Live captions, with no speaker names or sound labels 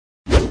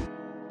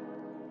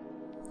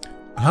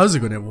How's it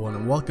going, everyone,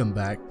 and welcome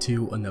back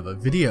to another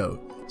video.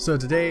 So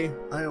today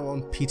I am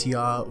on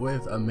PTR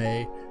with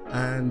Amae,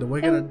 and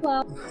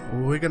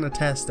we're gonna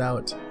test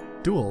out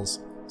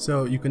duels.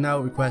 So you can now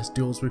request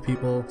duels with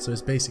people. So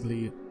it's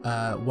basically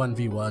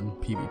 1v1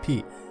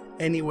 PvP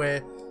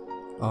anywhere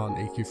on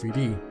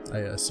AQ3D, I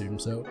assume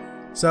so.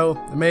 So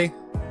Amae,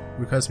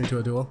 request me to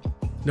a duel.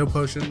 No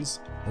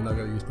potions. We're not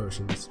gonna use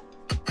potions.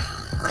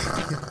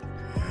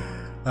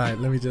 Alright,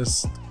 let me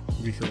just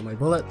refill my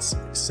bullets.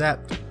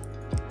 Accept.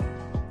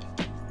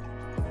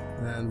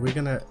 And we're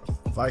gonna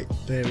fight.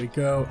 There we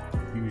go.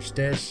 Use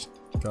this.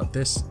 Got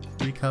this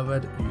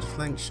recovered. Use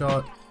flank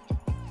shot.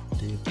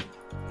 Do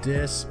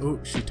this. Oh,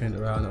 she turned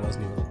around. I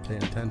wasn't even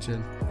paying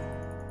attention.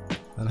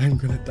 And I'm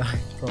gonna die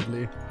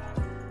probably.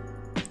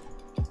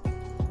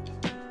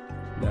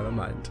 Never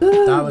mind.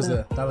 That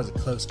was a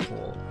close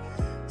call.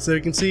 So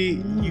you can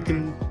see you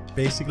can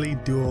basically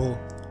duel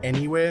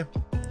anywhere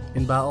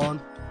in Battle.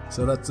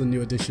 So that's a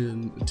new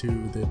addition to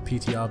the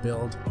PTR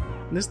build.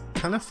 And it's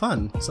kind of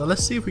fun. So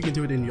let's see if we can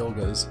do it in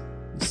Yogas.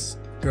 Let's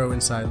go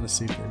inside and let's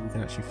see if we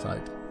can actually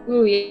fight.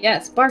 Ooh,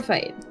 yes, bar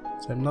fight.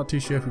 So I'm not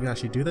too sure if we can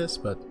actually do this,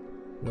 but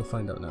we'll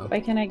find out now. Why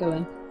can't I go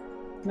in?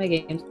 My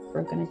game's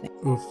broken, I think.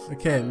 Oof.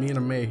 Okay, me and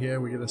Amae here,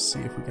 we're gonna see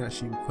if we can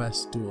actually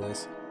request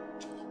duels.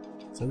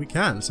 So we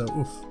can, so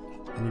oof.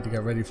 I need to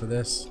get ready for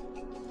this.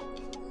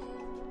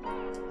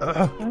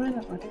 Okay,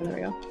 there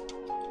we go.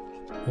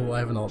 Oh, I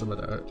have an ultimate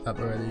up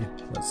already.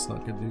 That's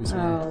not good news.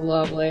 Oh,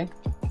 lovely.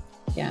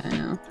 Yeah, I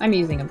know. I'm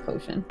using a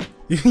potion.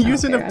 You're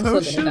using a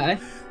potion?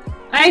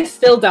 I'm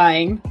still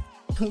dying.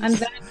 I'm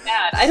that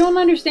bad. I don't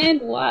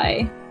understand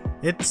why.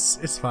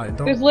 It's fine.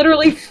 There's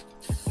literally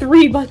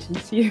 3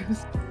 buttons to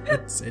use.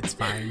 it's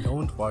fine.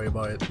 Don't worry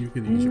about it. You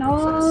can use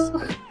your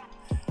face.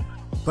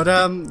 But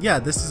yeah,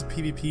 this is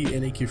PvP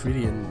in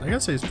AQ3D, and I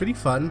gotta say it's pretty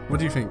fun. What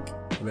do you think,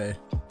 Amae?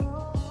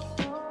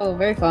 Oh,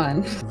 very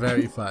fun.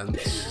 Very fun.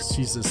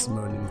 She's just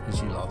moaning because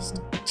she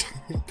lost.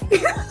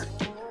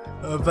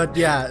 But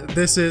yeah,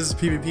 this is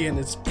PvP and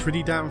it's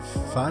pretty damn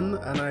fun,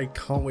 and I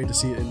can't wait to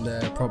see it in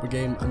the proper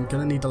game. I'm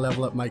gonna need to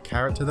level up my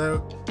character though,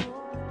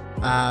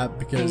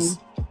 because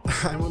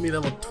I'm only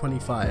level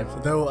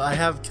 25. Though I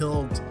have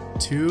killed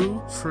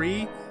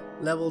 3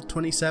 level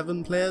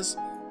 27 players.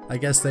 I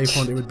guess they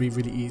thought it would be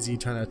really easy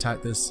trying to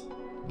attack this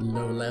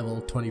low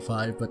level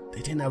 25, but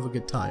they didn't have a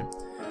good time.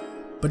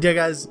 But yeah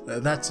guys,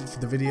 that's it for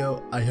the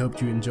video. I hope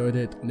you enjoyed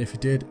it, and if you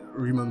did,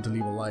 remember to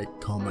leave a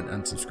like, comment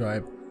and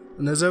subscribe.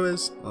 And as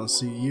always, I'll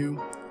see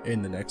you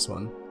in the next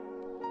one.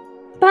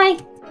 Bye!